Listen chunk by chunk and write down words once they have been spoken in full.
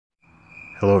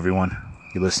Hello everyone,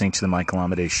 you're listening to the Michael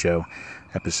Amade Show,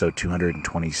 episode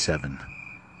 227,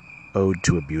 Ode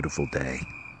to a Beautiful Day.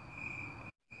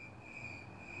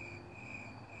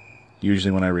 Usually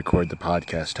when I record the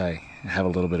podcast, I have a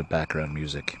little bit of background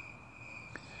music.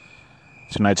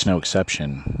 Tonight's no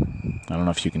exception. I don't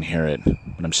know if you can hear it,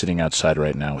 but I'm sitting outside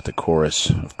right now with a chorus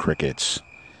of crickets.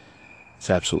 It's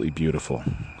absolutely beautiful.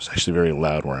 It's actually very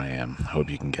loud where I am. I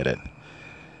hope you can get it.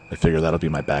 I figure that'll be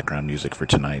my background music for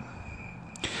tonight.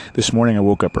 This morning I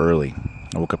woke up early.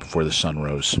 I woke up before the sun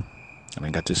rose, and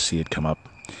I got to see it come up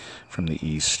from the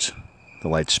east, the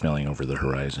light spilling over the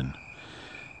horizon.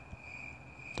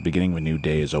 The beginning of a new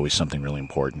day is always something really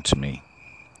important to me.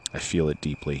 I feel it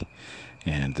deeply,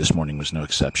 and this morning was no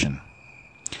exception.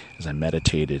 As I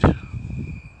meditated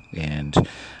and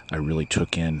I really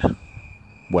took in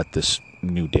what this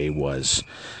new day was,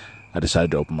 I decided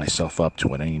to open myself up to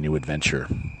what any new adventure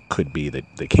could be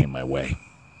that came my way.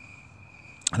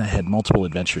 And I had multiple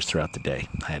adventures throughout the day.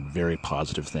 I had very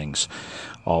positive things,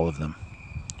 all of them.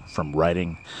 From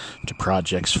writing to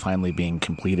projects finally being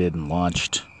completed and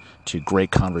launched, to great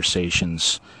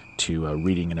conversations, to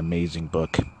reading an amazing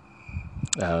book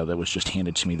that was just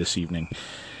handed to me this evening.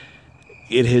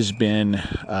 It has been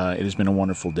a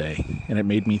wonderful day, and it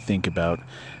made me think about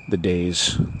the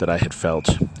days that I had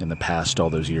felt in the past all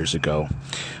those years ago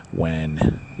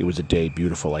when it was a day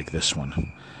beautiful like this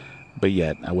one. But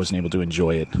yet, I wasn't able to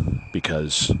enjoy it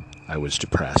because I was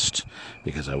depressed,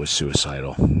 because I was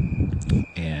suicidal.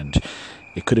 And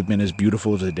it could have been as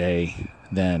beautiful of a day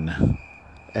then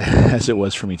as it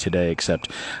was for me today,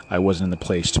 except I wasn't in the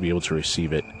place to be able to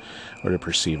receive it or to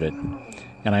perceive it.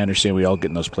 And I understand we all get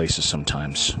in those places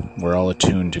sometimes. We're all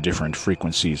attuned to different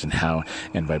frequencies and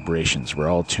vibrations. We're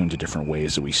all attuned to different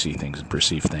ways that we see things and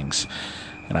perceive things.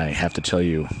 And I have to tell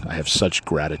you, I have such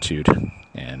gratitude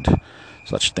and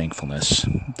such thankfulness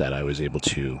that I was able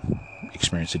to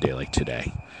experience a day like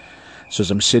today. So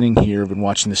as I'm sitting here, I've been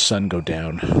watching the sun go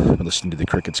down, I've been listening to the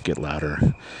crickets get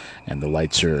louder, and the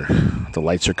lights are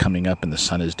coming up and the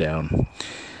sun is down.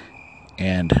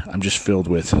 And I'm just filled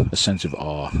with a sense of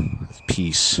awe, of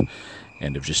peace,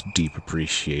 and of just deep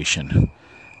appreciation.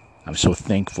 I'm so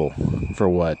thankful for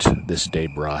what this day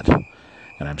brought,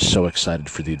 and I'm so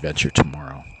excited for the adventure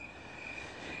tomorrow.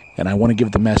 And I want to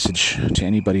give the message to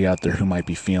anybody out there who might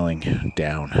be feeling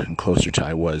down and closer to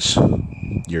I was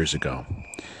years ago.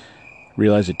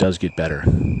 Realize it does get better,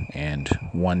 and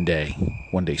one day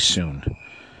soon,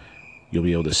 you'll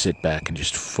be able to sit back and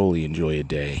just fully enjoy a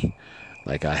day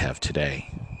like I have today.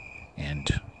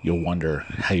 And you'll wonder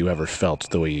how you ever felt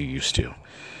the way you used to.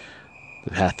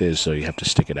 The path is, so you have to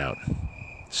stick it out.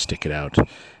 Stick it out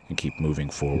and keep moving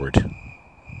forward.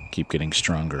 Keep getting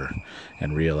stronger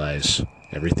and realize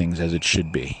everything's as it should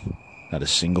be. Not a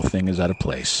single thing is out of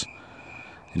place.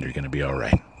 And you're going to be all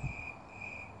right.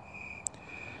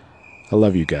 I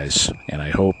love you guys, and I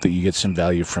hope that you get some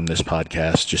value from this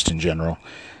podcast just in general.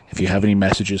 If you have any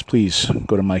messages, please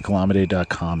go to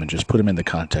michaelamade.com and just put them in the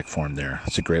contact form there.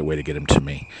 It's a great way to get them to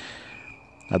me.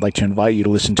 I'd like to invite you to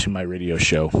listen to my radio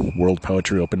show, World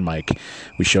Poetry Open Mic.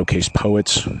 We showcase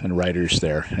poets and writers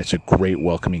there. It's a great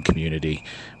welcoming community.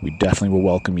 We definitely will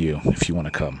welcome you if you want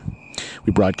to come.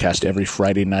 We broadcast every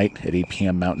Friday night at 8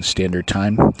 p.m. Mountain Standard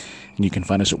Time, and you can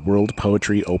find us at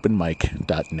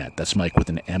worldpoetryopenmic.net. That's Mike with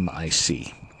an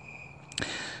M-I-C.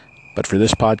 But for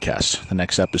this podcast, the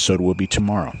next episode will be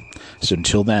tomorrow. So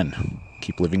until then,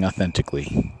 keep living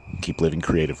authentically, keep living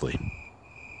creatively.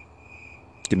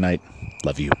 Good night.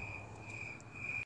 Love you.